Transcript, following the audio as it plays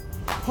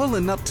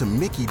Pulling up to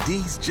Mickey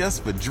D's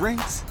just for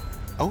drinks?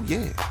 Oh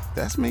yeah,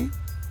 that's me.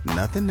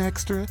 Nothing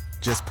extra,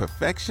 just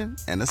perfection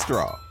and a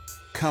straw.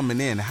 Coming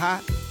in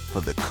hot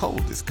for the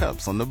coldest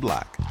cups on the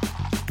block.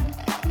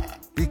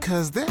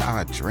 Because there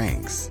are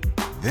drinks.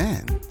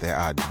 Then there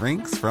are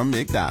drinks from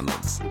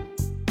McDonald's.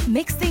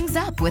 Mix things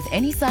up with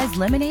any size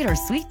lemonade or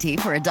sweet tea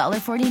for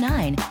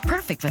 $1.49.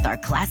 Perfect with our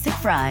classic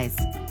fries.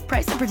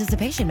 Price and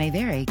participation may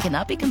vary.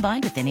 Cannot be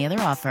combined with any other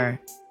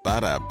offer.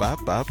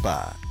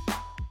 Ba-da-ba-ba-ba.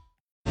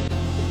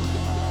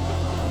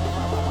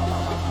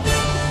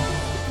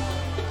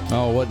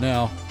 Oh, what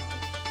now?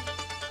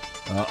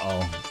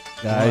 Uh-oh.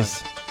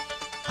 Guys,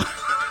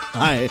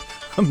 I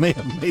may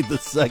have made the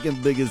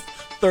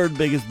third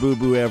biggest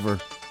boo-boo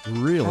ever.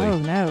 Really? Oh,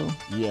 no.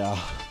 Yeah.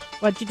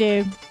 What'd you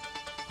do?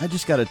 I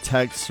just got a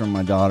text from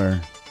my daughter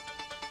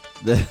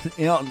that,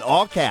 in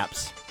all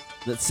caps,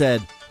 that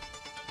said,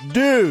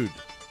 "Dude,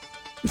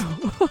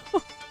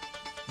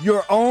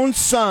 your own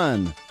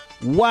son.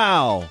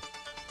 Wow.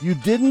 You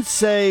didn't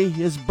say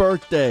his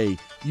birthday.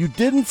 You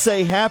didn't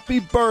say happy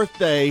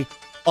birthday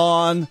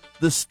on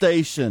the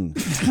station."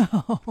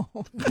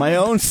 My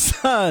own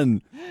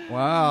son.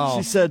 Wow.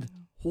 She said,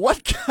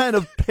 "What kind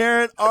of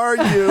parent are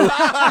you?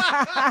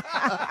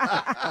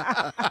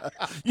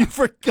 You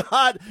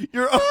forgot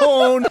your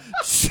own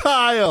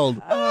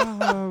child."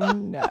 Oh,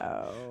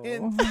 no.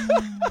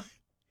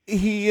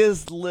 He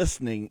is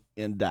listening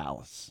in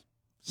Dallas.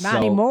 Not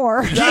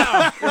anymore.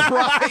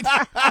 Right.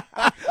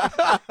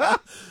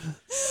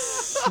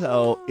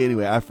 So,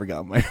 anyway, I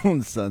forgot my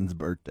own son's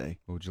birthday.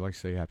 Would you like to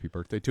say happy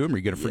birthday to him, or are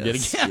you going to forget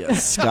again?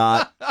 Yes,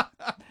 Scott.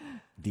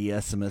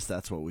 DSMS,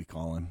 that's what we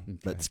call him. Okay.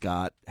 But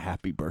Scott,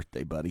 happy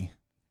birthday, buddy.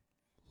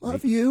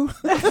 Love you.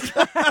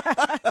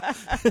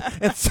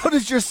 And so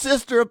does your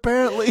sister,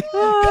 apparently.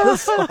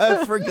 Because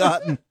I've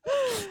forgotten.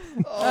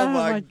 Oh,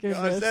 my gosh,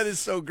 goodness. that is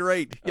so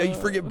great. Yeah, you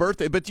forget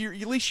birthday, but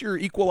at least you're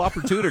equal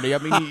opportunity. I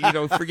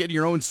mean, forgetting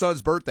your own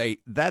son's birthday,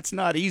 that's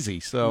not easy.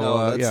 So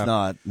no, that's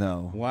not,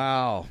 no.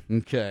 Wow.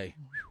 Okay.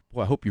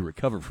 Well, I hope you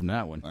recover from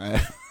that one.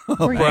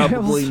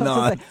 Probably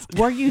not.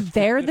 Were you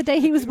there the day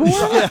he was born?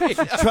 Yeah,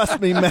 trust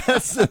me,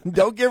 Madison.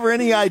 Don't give her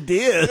any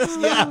ideas.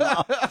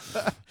 Yeah.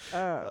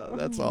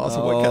 That's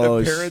awesome. What kind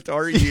of parent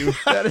are you?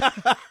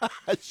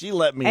 She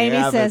let me Amy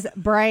have says, it.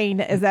 brain.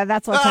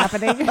 That's what's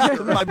happening?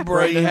 My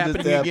brain is just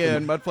happening happened.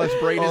 again. Mudflap's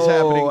brain is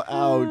happening.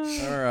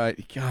 Ouch. All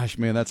right. Gosh,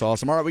 man, that's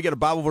awesome. All right, we got a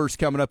Bible verse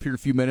coming up here in a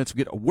few minutes. We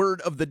get a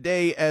word of the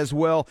day as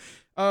well.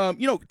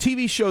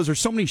 TV shows, there's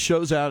so many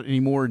shows out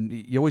anymore, and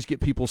you always get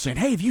people saying,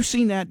 "Hey, have you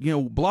seen that,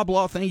 blah,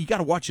 blah thing? You got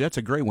to watch it. That's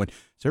a great one."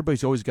 So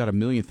everybody's always got a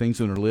million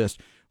things on their list.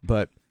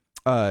 But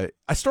I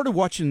started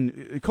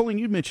watching, Colleen,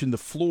 you mentioned The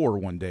Floor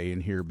one day in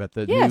here about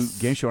the new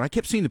game show. And I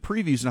kept seeing the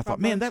previews, and I thought,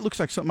 man, that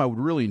looks like something I would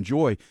really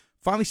enjoy.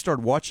 Finally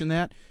started watching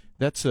that.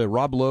 That's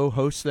Rob Lowe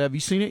hosts that. Have you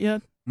seen it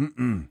yet?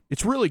 Mm-mm.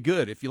 It's really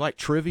good. If you like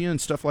trivia and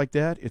stuff like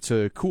that, it's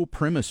a cool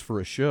premise for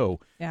a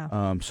show.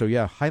 Yeah. So,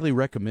 yeah, highly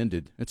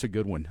recommended. It's a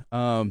good one.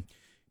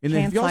 And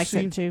then Chance likes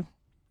it too.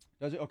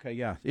 Does it? Okay,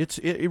 yeah.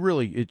 It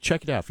really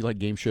check it out if you like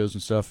game shows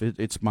and stuff.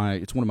 It's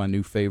one of my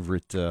new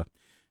favorite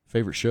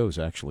shows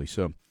actually.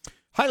 So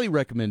highly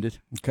recommended.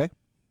 Okay.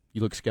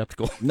 You look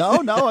skeptical. No,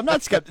 I'm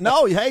not skeptical.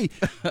 No, hey,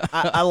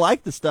 I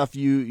like the stuff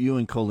you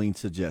and Colleen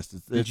suggest.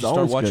 Did you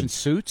start watching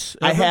Suits?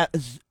 I have.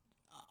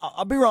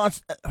 I'll be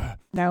honest.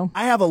 No.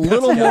 I have a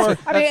little more.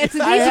 I mean, it's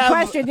an easy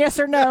question, yes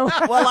or no.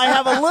 Well, I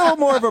have a little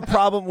more of a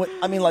problem with.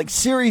 I mean, like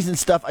series and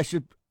stuff. I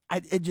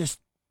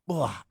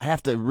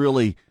have to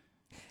really.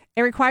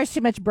 It requires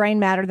too much brain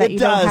matter that you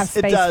don't have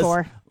space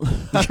for.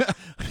 I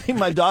think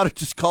my daughter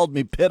just called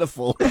me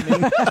pitiful. I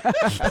mean,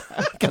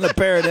 what kind of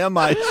parent am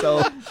I?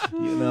 So,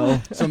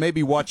 So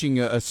maybe watching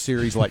a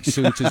series like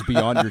Suits is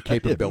beyond your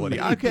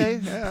capability. Okay,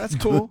 yeah, that's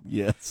cool.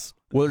 Yes.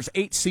 Well, there's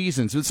 8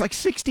 seasons. It's like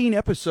 16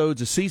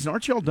 episodes a season.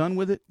 Aren't y'all done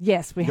with it?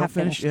 Yes, we have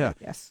finished Yeah. it.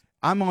 Yes.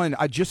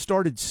 I just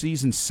started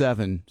season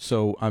 7,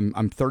 so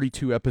I'm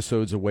 32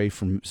 episodes away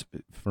from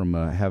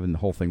having the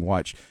whole thing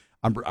watched.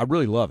 I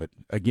really love it.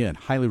 Again,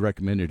 highly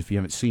recommended if you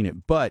haven't seen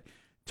it. But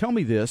tell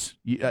me this.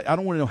 I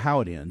don't want to know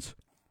how it ends,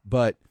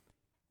 but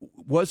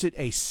was it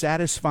a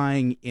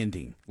satisfying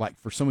ending? Like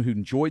for someone who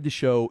enjoyed the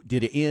show,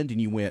 did it end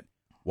and you went,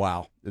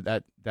 wow,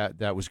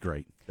 that was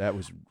great. That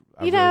was,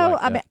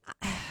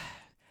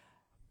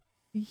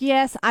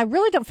 yes, I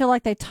really don't feel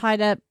like they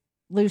tied up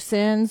loose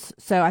ends.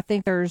 So I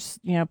think there's,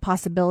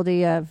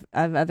 possibility of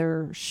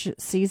other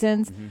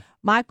seasons. Mm-hmm.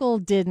 Michael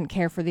didn't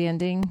care for the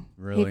ending.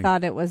 Really? He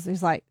thought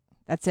he's like,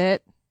 that's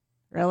it?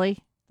 Really?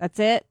 That's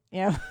it?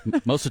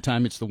 Most of the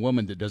time it's the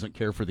woman that doesn't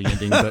care for the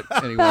ending, but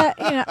anyway.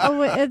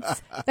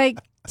 But, they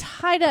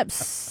tied up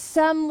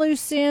some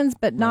loose ends,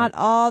 but not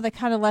all. They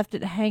kind of left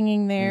it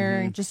hanging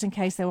there just in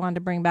case they wanted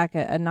to bring back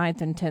a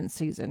 9th and 10th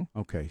season.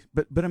 Okay.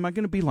 But am I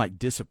going to be like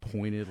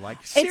disappointed?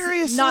 Like,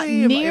 seriously? It's not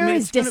near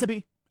as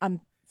disappointing.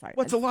 I'm sorry.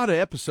 What's a lot of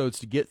episodes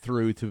to get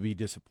through to be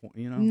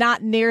disappointed,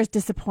 Not near as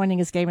disappointing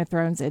as Game of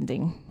Thrones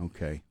ending.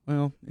 Okay.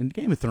 Well, and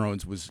Game of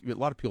Thrones a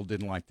lot of people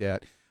didn't like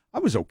that. I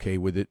was okay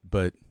with it,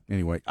 but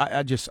anyway,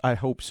 I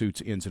hope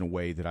Suits ends in a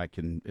way that I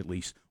can at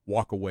least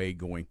walk away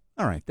going,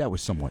 All right, that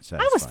was somewhat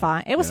satisfying. I was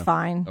fine. It was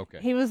fine. Okay.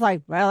 He was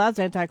like, well, that's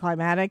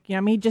anticlimactic. You know,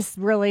 I mean, he just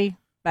really.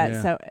 But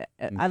Yeah. so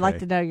I'd like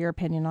Okay. to know your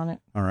opinion on it.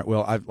 All right.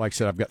 Well, like I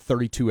said, I've got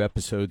 32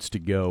 episodes to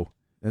go.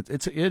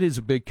 It is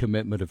a big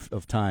commitment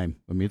of time.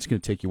 I mean, it's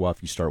going to take you a while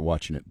if you start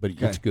watching it, but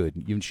it's good.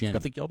 You and Shannon, I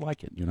think y'all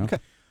like it. You know. Okay.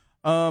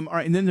 All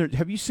right, and then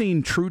have you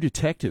seen True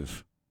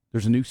Detective?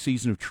 There's a new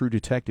season of True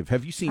Detective.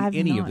 Have you seen I've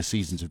any of not. the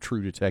seasons of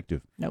True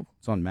Detective? No.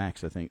 It's on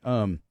Max, I think.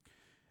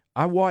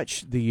 I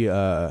watched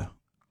the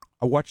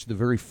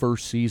very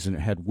first season. It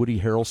had Woody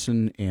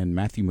Harrelson and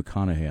Matthew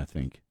McConaughey. I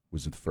think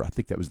I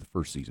think that was the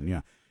first season.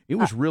 Yeah, it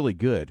was really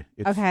good.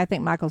 Okay, I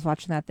think Michael's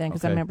watching that then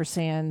because I Okay. remember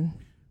seeing.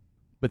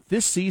 But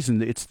this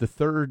season, it's the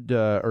third,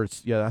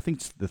 I think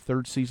it's the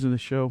third season of the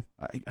show.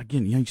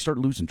 You start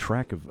losing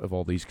track of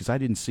all these because I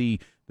didn't see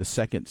the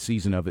second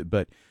season of it.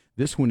 But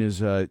this one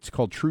is, it's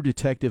called True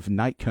Detective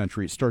Night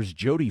Country. It stars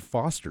Jodie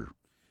Foster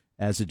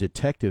as a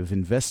detective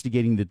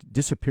investigating the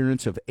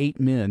disappearance of 8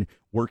 men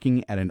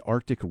working at an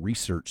Arctic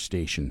research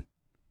station.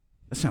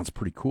 That sounds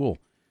pretty cool.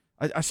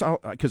 I saw,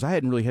 because I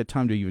hadn't really had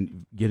time to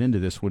even get into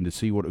this one to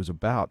see what it was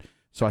about.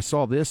 So I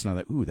saw this, and I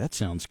thought, ooh, that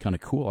sounds kind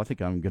of cool. I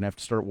think I'm going to have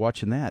to start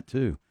watching that,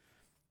 too.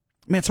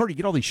 Man, it's hard to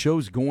get all these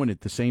shows going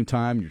at the same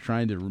time. You're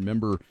trying to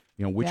remember,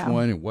 which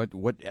one and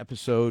what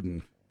episode, and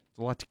it's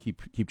a lot to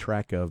keep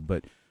track of.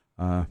 But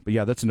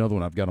yeah, that's another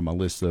one I've got on my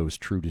list, though, is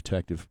True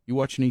Detective. You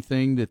watch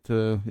anything that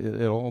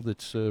at all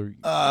that's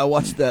I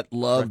watched that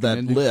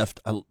recommended? Lift.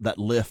 That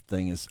Lift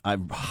thing is. I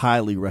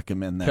highly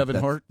recommend that. Kevin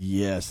Hart?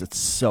 Yes, it's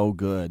so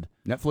good.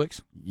 Netflix?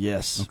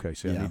 Yes. Okay,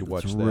 so I need to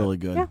watch it's that. really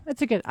good. Yeah,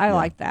 it's a good. I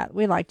like that.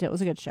 We liked it. It was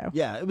a good show.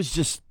 Yeah, it was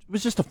just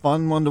a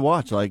fun one to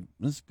watch. Like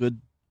it's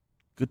good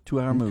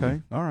 2-hour movie.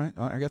 Okay, all right.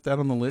 I got that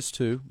on the list,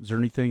 too. Is there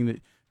anything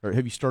that, or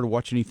have you started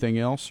watching anything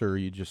else, or are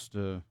you just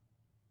in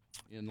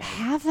like...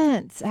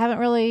 Haven't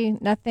really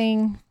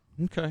nothing.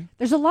 Okay.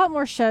 There's a lot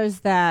more shows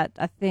that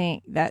I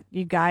think that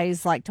you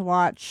guys like to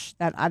watch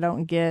that I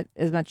don't get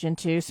as much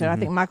into. So I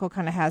think Michael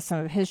kind of has some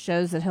of his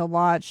shows that he'll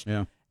watch.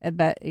 Yeah.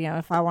 But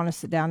if I want to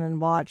sit down and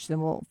watch,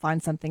 then we'll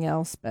find something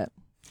else. But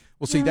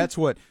Well, see, that's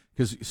what,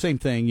 because same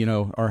thing,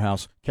 our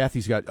house,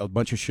 Kathy's got a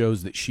bunch of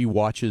shows that she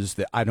watches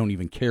that I don't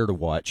even care to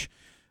watch.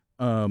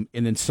 And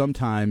then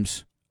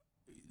sometimes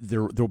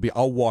there'll be,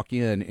 I'll walk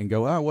in and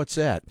go, oh, what's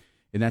that?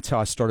 And that's how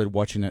I started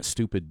watching that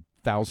stupid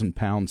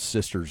 1,000-Pound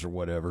Sisters or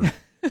whatever.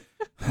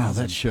 Oh,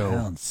 that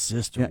show.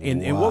 Sister. Yeah,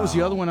 and what was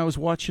the other one I was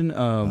watching?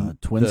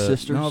 Twin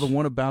Sisters? No, the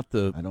one about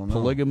the I don't know.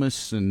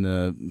 polygamous and,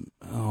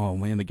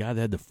 the guy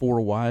that had the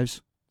 4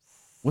 wives.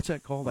 What's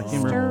that called? I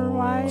can't remember. Sister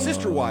Wives.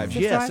 Sister Wives,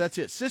 Sister yes, Wives? that's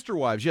it. Sister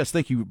Wives, yes.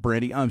 Thank you,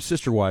 Brandy.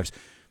 Sister Wives.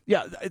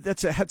 Yeah,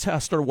 that's how I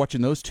started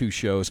watching those 2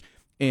 shows,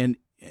 and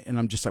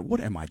I'm just like, what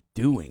am I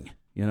doing?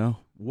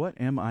 What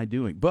am I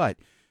doing? But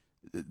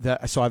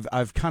so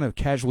I've kind of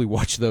casually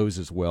watched those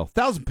as well.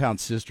 1,000-Pound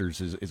Sisters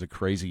is a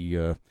crazy.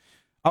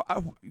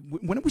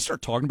 When we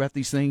start talking about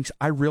these things,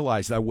 I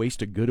realize I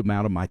waste a good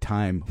amount of my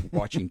time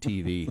watching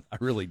TV. I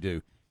really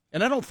do.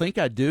 And I don't think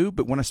I do,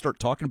 but when I start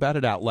talking about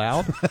it out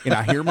loud and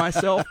I hear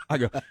myself, I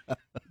go,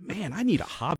 man, I need a hobby.